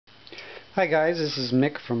Hi guys, this is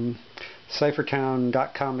Mick from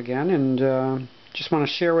CipherTown.com again, and just want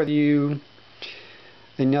to share with you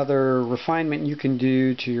another refinement you can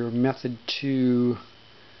do to your Method 2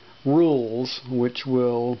 rules, which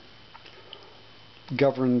will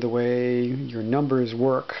govern the way your numbers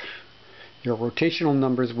work. Your rotational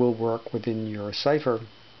numbers will work within your cipher.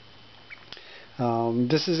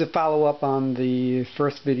 This is a follow-up on the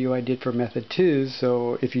first video I did for Method 2,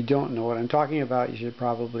 so if you don't know what I'm talking about, you should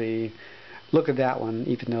probably look at that one.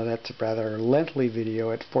 Even though that's a rather lengthy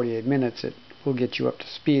video at 48 minutes, it will get you up to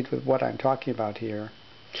speed with what I'm talking about here.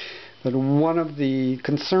 But one of the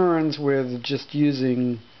concerns with just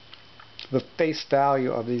using the face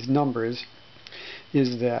value of these numbers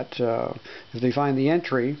is that if they find the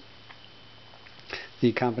entry,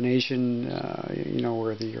 the combination,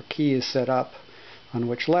 where your key is set up on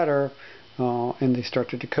which letter, and they start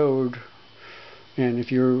to decode. And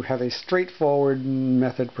if you have a straightforward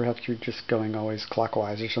method, perhaps you're just going always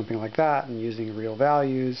clockwise or something like that and using real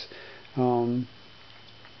values,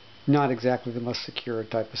 not exactly the most secure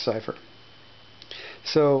type of cipher.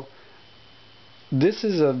 So this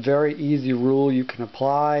is a very easy rule you can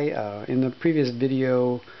apply. In the previous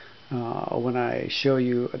video, when I show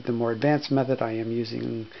you the more advanced method, I am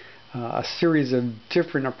using a series of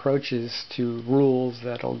different approaches to rules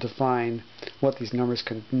that will define what these numbers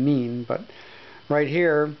can mean. But right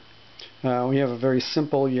here, we have a very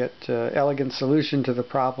simple yet elegant solution to the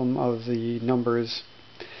problem of the numbers.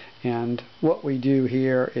 And what we do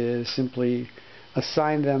here is simply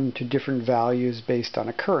assign them to different values based on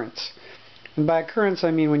occurrence. And by occurrence,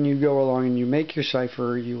 I mean when you go along and you make your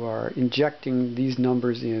cipher, you are injecting these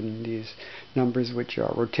numbers in, these numbers which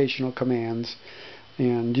are rotational commands.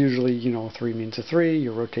 And usually, 3 means a 3,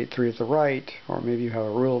 you rotate 3 to the right, or maybe you have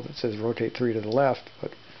a rule that says rotate 3 to the left,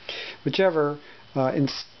 but whichever.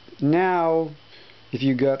 Now, if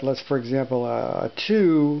you got, for example, a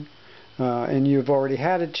 2, and you've already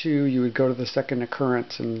had a 2, you would go to the second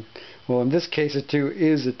occurrence, and, well, in this case a 2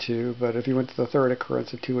 is a 2, but if you went to the third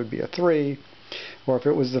occurrence, a 2 would be a 3, or if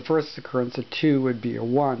it was the first occurrence, a 2 would be a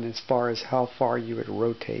 1 as far as how far you would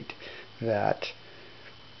rotate that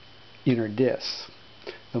inner disk,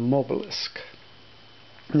 the mobelisk.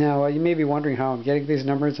 Now, you may be wondering how I'm getting these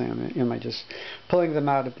numbers. Am I just pulling them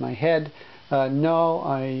out of my head? No,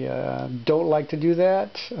 I don't like to do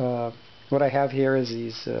that. What I have here is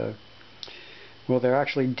these, they're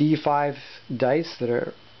actually D5 dice that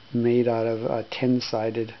are made out of a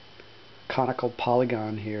 10-sided conical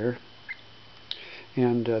polygon here.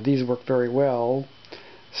 And these work very well.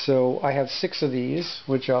 So I have 6 of these,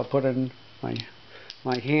 which I'll put in my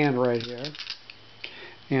hand right here.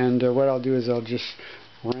 And what I'll do is I'll just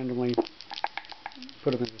randomly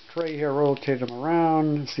put them in the tray here, rotate them around,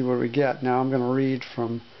 and see what we get. Now I'm going to read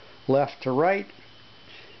from left to right.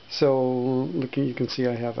 So you can see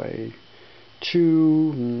I have a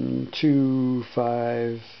 2, 2,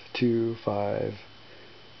 5, 2, 5,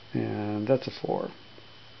 and that's a 4.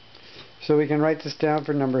 So we can write this down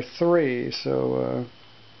for number 3. So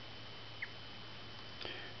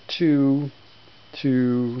 2,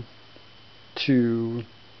 2, 2.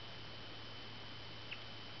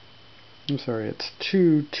 I'm sorry, it's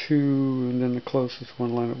 2, 2, and then the closest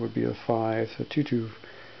one line would be a 5. So 2, 2,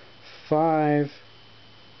 5,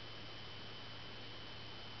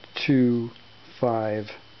 2,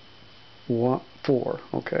 5, 1, 4.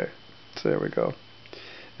 Okay, so there we go.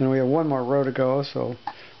 And we have one more row to go, so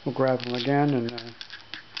we'll grab them again and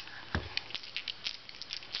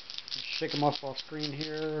shake them off screen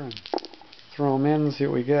here and throw them in, see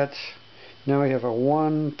what we get. Now we have a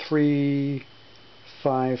 1, 3,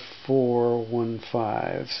 5, 4, 1,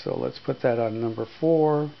 5. So let's put that on number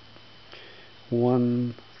 4.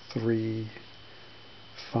 1, 3,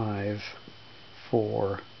 5,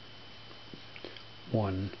 4,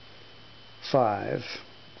 1, 5.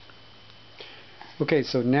 Okay,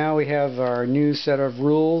 so now we have our new set of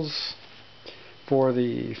rules for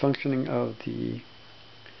the functioning of the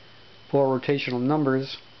 4 rotational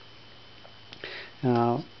numbers.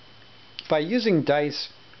 By using dice,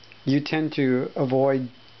 you tend to avoid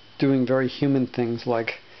doing very human things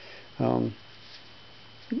like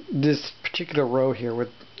this particular row here with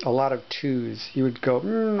a lot of 2s. You would go,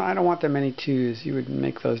 I don't want that many 2s. You would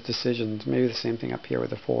make those decisions. Maybe the same thing up here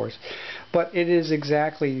with the 4s. But it is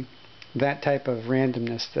exactly that type of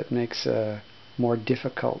randomness that makes it more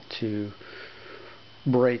difficult to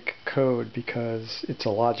break code, because it's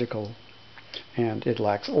illogical and it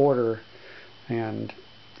lacks order and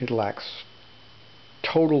it lacks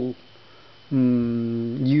total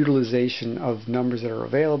utilization of numbers that are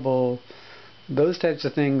available. Those types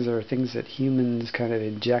of things are things that humans kind of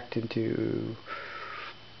inject into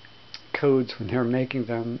codes when they're making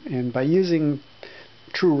them, and by using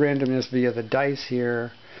true randomness via the dice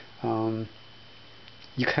here, you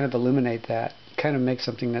kind of eliminate that. You kind of make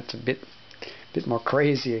something that's a bit more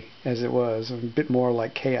crazy as it was, a bit more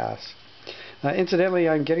like chaos. Incidentally,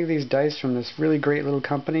 I'm getting these dice from this really great little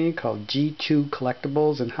company called G2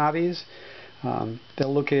 Collectibles and Hobbies. They're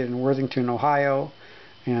located in Worthington, Ohio,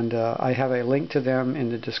 and I have a link to them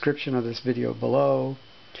in the description of this video below.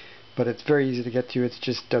 But it's very easy to get to. It's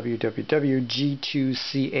just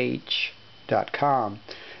www.g2ch.com.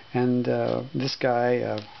 And this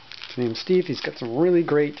guy, his name's Steve, he's got some really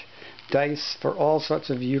great dice for all sorts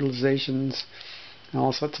of utilizations,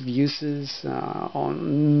 all sorts of uses,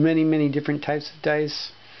 on many different types of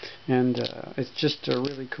dice. And it's just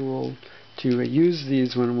really cool to use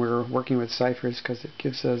these when we're working with ciphers, because it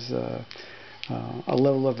gives us a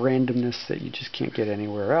level of randomness that you just can't get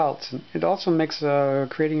anywhere else. And it also makes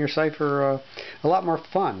creating your cipher a lot more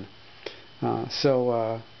fun.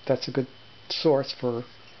 So that's a good source for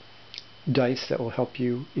dice that will help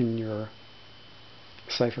you in your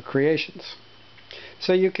cipher creations.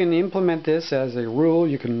 So you can implement this as a rule.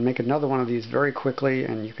 You can make another one of these very quickly,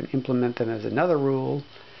 and you can implement them as another rule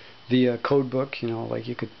via codebook. Like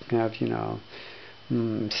you could have,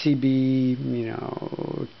 CB,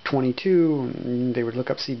 22, and they would look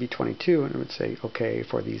up CB22 and it would say, okay,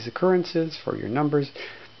 for these occurrences, for your numbers,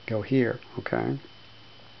 go here, okay?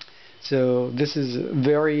 So this is a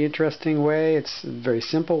very interesting way. It's a very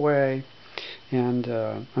simple way, and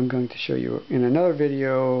I'm going to show you in another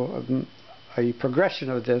video a progression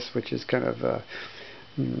of this, which is kind of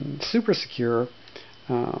super secure.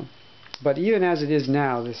 But even as it is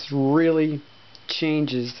now, this really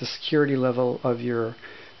changes the security level of your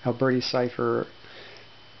Alberti Cipher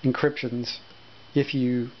encryptions if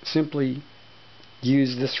you simply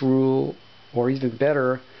use this rule, or even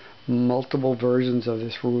better, multiple versions of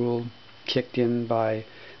this rule kicked in by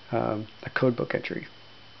a codebook entry.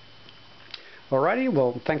 Alrighty,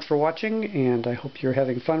 well, thanks for watching, and I hope you're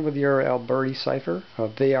having fun with your Alberti Cipher.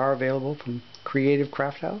 They are available from Creative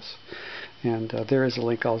Craft House, and there is a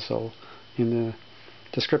link also in the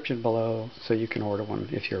description below, so you can order one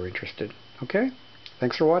if you're interested. Okay?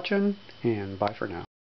 Thanks for watching, and bye for now.